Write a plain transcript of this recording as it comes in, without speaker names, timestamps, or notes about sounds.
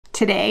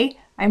Today,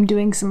 I'm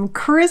doing some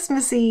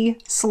Christmassy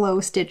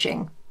slow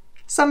stitching.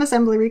 Some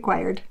assembly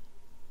required.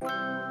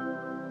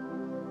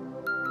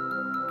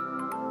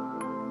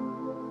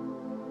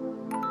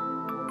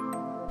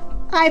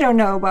 I don't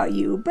know about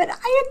you, but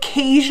I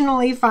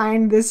occasionally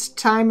find this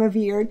time of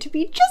year to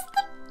be just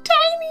the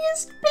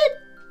tiniest bit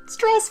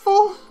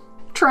stressful.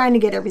 Trying to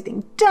get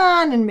everything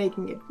done and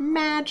making it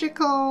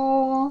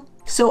magical.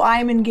 So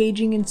I'm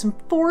engaging in some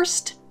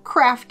forced,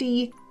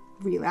 crafty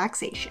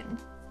relaxation.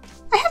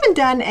 I haven't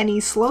done any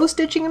slow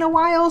stitching in a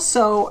while,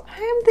 so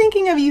I'm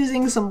thinking of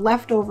using some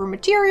leftover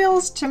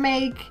materials to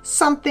make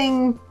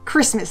something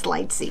Christmas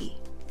lightsy.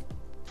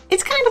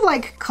 It's kind of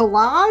like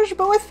collage,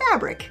 but with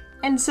fabric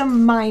and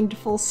some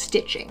mindful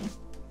stitching.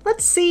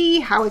 Let's see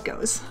how it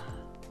goes.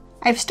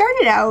 I've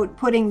started out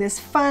putting this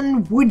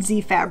fun woodsy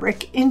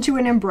fabric into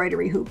an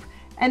embroidery hoop,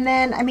 and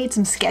then I made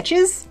some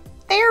sketches.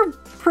 They're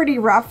pretty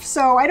rough,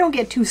 so I don't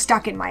get too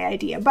stuck in my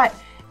idea, but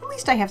at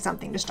least I have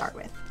something to start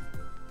with.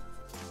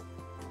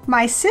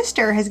 My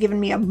sister has given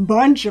me a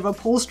bunch of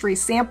upholstery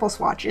sample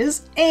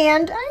swatches,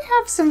 and I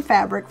have some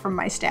fabric from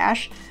my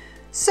stash,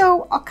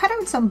 so I'll cut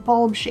out some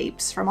bulb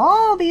shapes from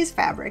all these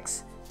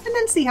fabrics and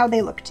then see how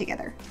they look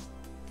together.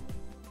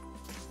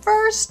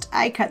 First,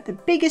 I cut the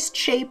biggest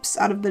shapes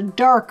out of the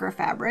darker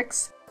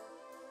fabrics.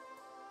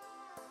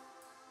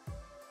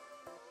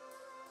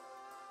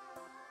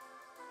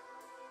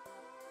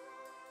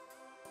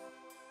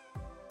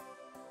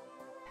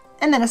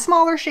 And then a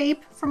smaller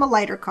shape from a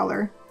lighter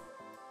color.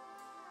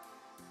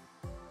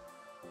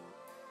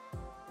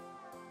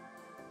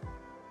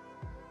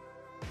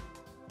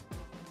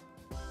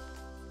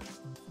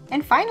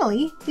 And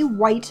finally, a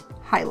white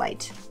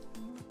highlight.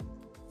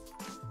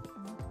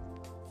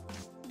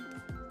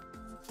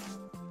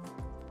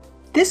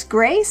 This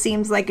gray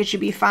seems like it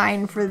should be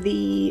fine for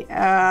the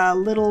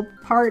little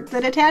part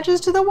that attaches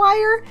to the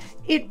wire.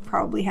 It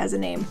probably has a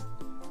name.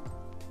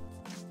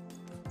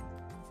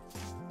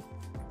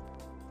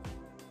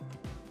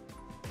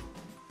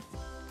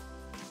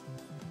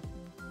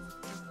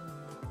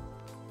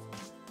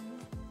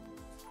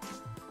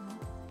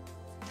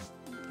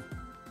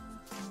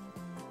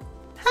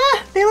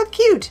 They look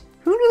cute!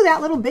 Who knew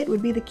that little bit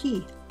would be the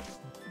key?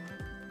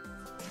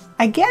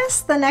 I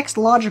guess the next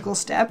logical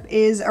step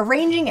is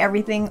arranging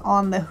everything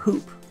on the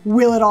hoop.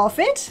 Will it all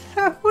fit?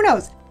 Who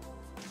knows?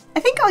 I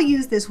think I'll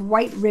use this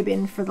white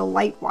ribbon for the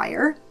light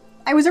wire.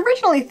 I was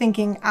originally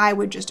thinking I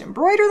would just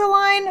embroider the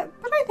line,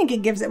 but I think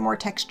it gives it more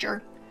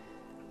texture.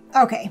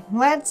 Okay,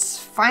 let's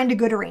find a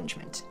good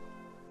arrangement.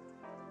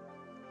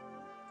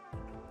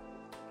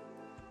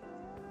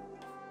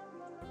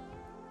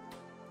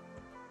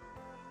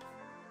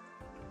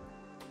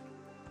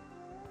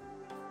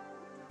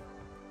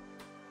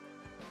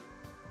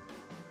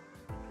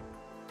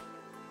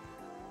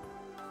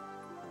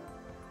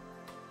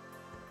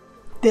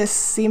 This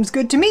seems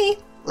good to me.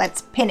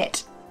 Let's pin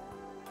it.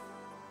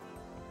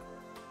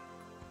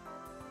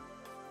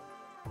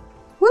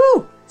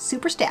 Woo!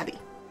 Super stabby.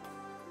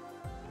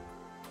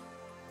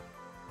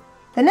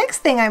 The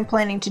next thing I'm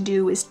planning to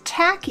do is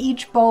tack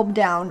each bulb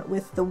down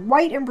with the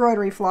white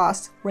embroidery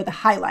floss where the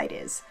highlight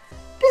is.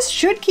 This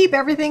should keep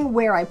everything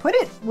where I put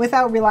it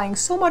without relying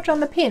so much on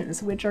the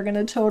pins, which are going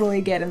to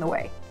totally get in the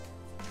way.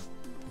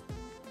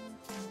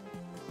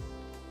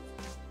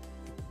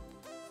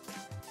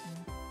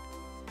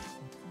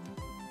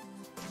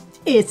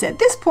 It's at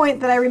this point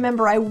that I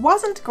remember I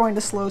wasn't going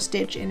to slow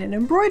stitch in an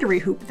embroidery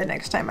hoop the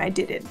next time I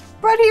did it,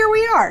 but here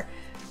we are.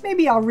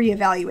 Maybe I'll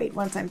reevaluate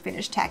once I'm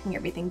finished tacking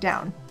everything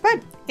down,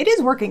 but it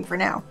is working for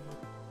now.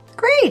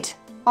 Great!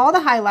 All the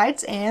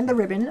highlights and the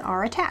ribbon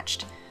are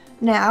attached.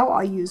 Now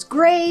I'll use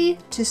gray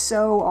to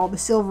sew all the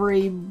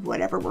silvery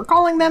whatever we're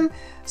calling them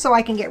so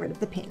I can get rid of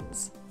the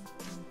pins.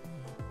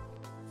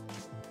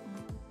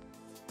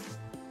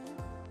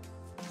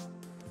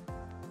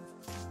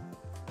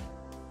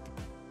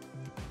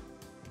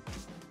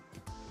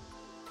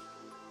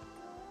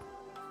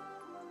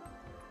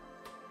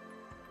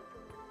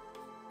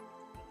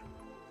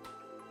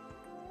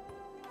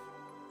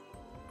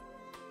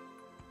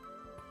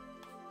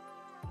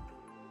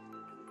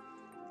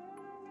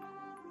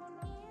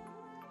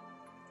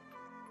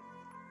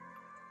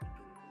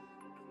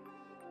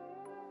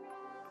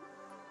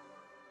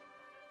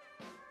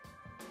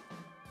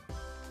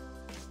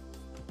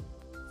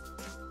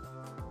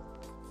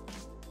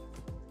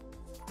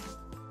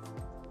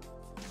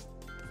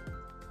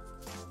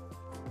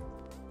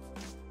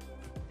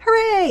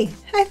 Hooray!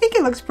 I think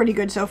it looks pretty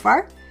good so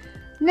far.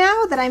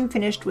 Now that I'm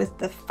finished with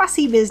the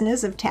fussy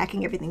business of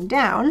tacking everything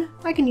down,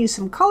 I can use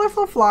some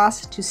colorful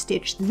floss to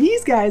stitch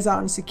these guys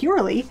on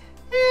securely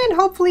and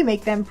hopefully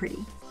make them pretty.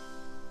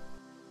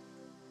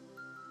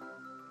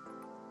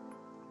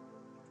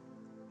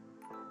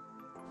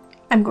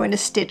 I'm going to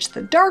stitch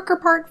the darker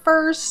part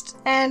first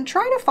and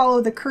try to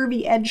follow the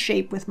curvy edge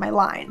shape with my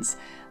lines.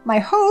 My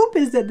hope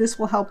is that this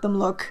will help them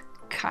look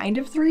kind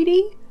of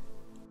 3D.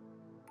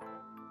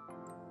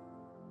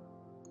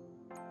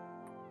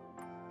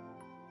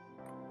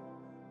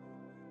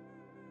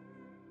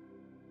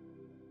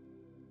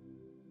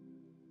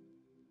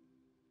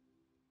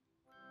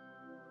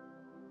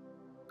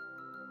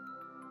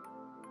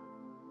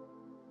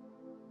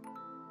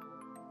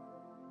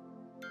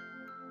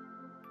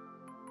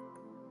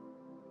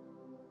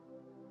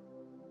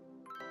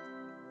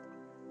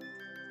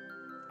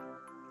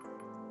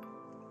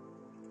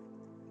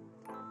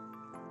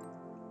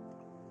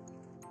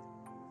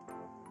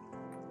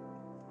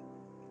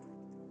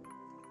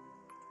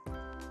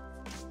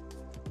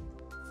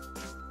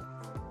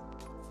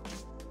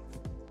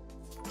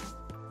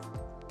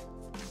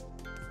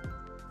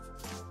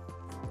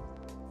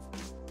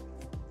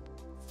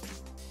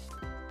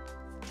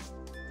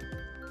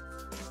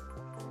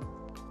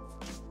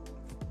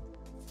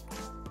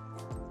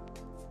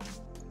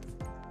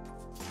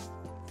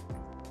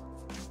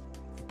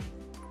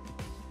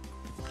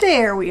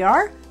 There we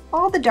are.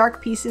 All the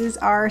dark pieces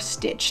are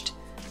stitched.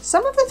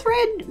 Some of the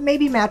thread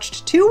maybe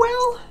matched too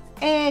well,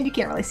 and you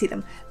can't really see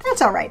them.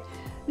 That's all right.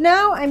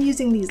 Now I'm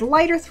using these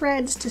lighter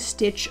threads to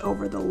stitch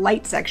over the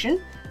light section.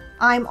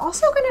 I'm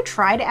also going to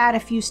try to add a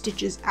few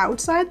stitches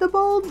outside the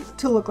bulb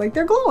to look like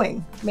they're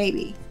glowing,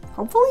 maybe,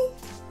 hopefully.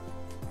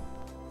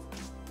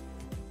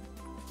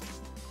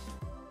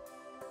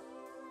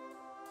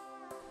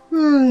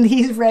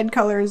 These red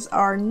colors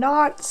are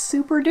not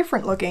super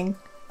different looking.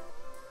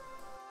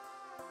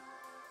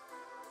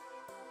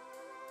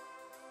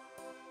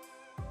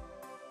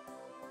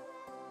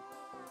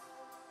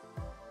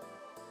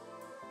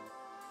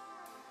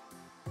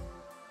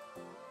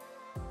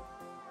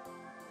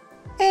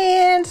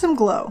 And some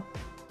glow.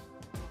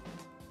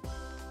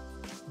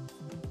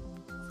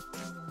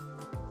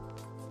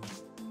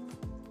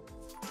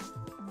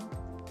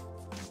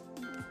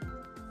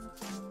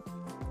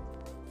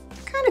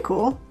 Kind of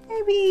cool.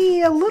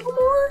 Maybe a little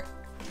more?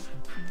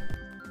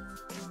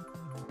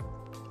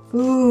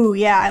 Ooh,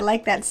 yeah, I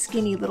like that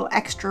skinny little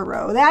extra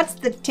row. That's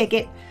the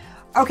ticket.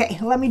 Okay,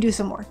 let me do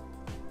some more.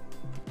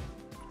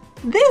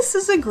 This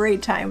is a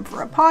great time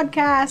for a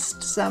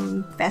podcast,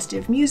 some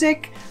festive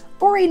music,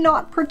 or a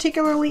not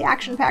particularly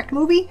action-packed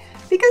movie,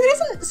 because it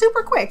isn't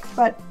super quick,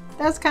 but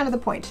that's kind of the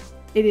point.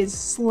 It is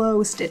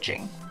slow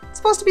stitching. It's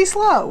supposed to be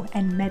slow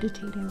and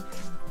meditative.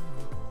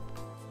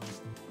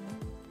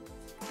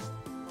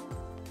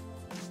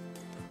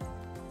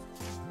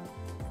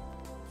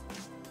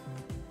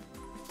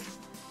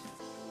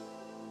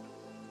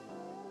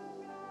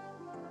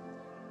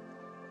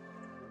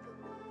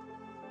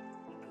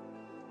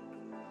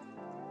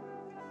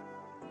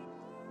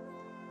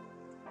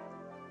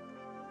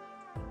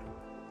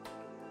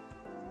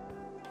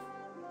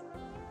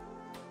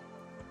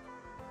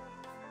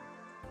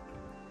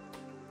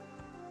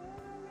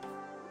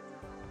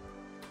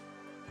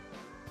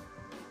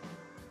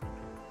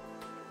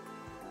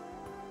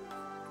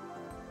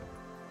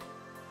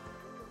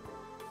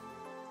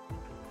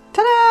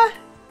 Ta-da!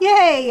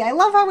 Yay! I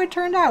love how it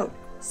turned out.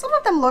 Some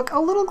of them look a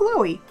little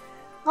glowy.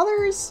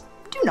 Others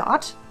do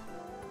not.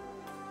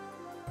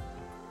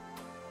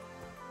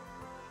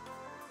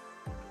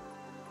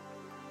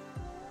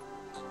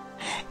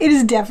 It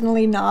is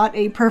definitely not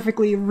a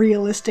perfectly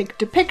realistic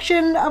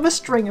depiction of a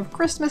string of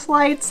Christmas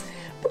lights,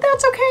 but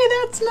that's okay,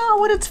 that's not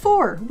what it's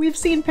for. We've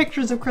seen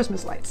pictures of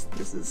Christmas lights.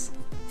 This is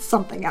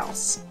something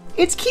else.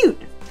 It's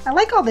cute. I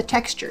like all the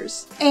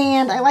textures,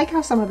 and I like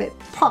how some of it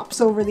pops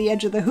over the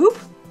edge of the hoop.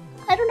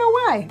 I don't know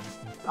why.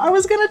 I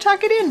was gonna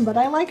tuck it in, but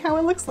I like how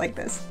it looks like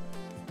this.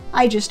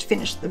 I just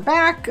finished the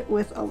back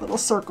with a little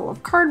circle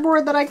of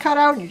cardboard that I cut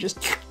out, and you just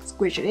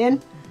squish it in.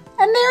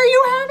 And there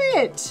you have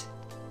it!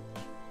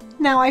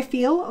 Now I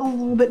feel a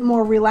little bit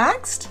more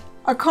relaxed,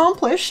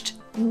 accomplished,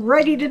 and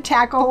ready to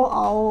tackle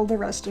all the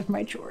rest of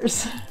my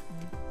chores.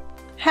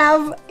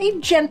 Have a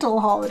gentle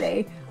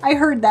holiday. I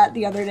heard that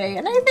the other day,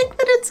 and I think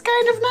that it's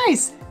kind of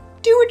nice.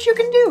 Do what you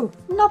can do.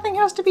 Nothing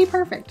has to be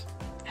perfect.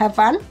 Have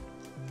fun.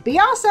 Be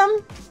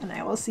awesome, and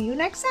I will see you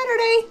next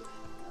Saturday.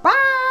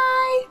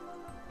 Bye!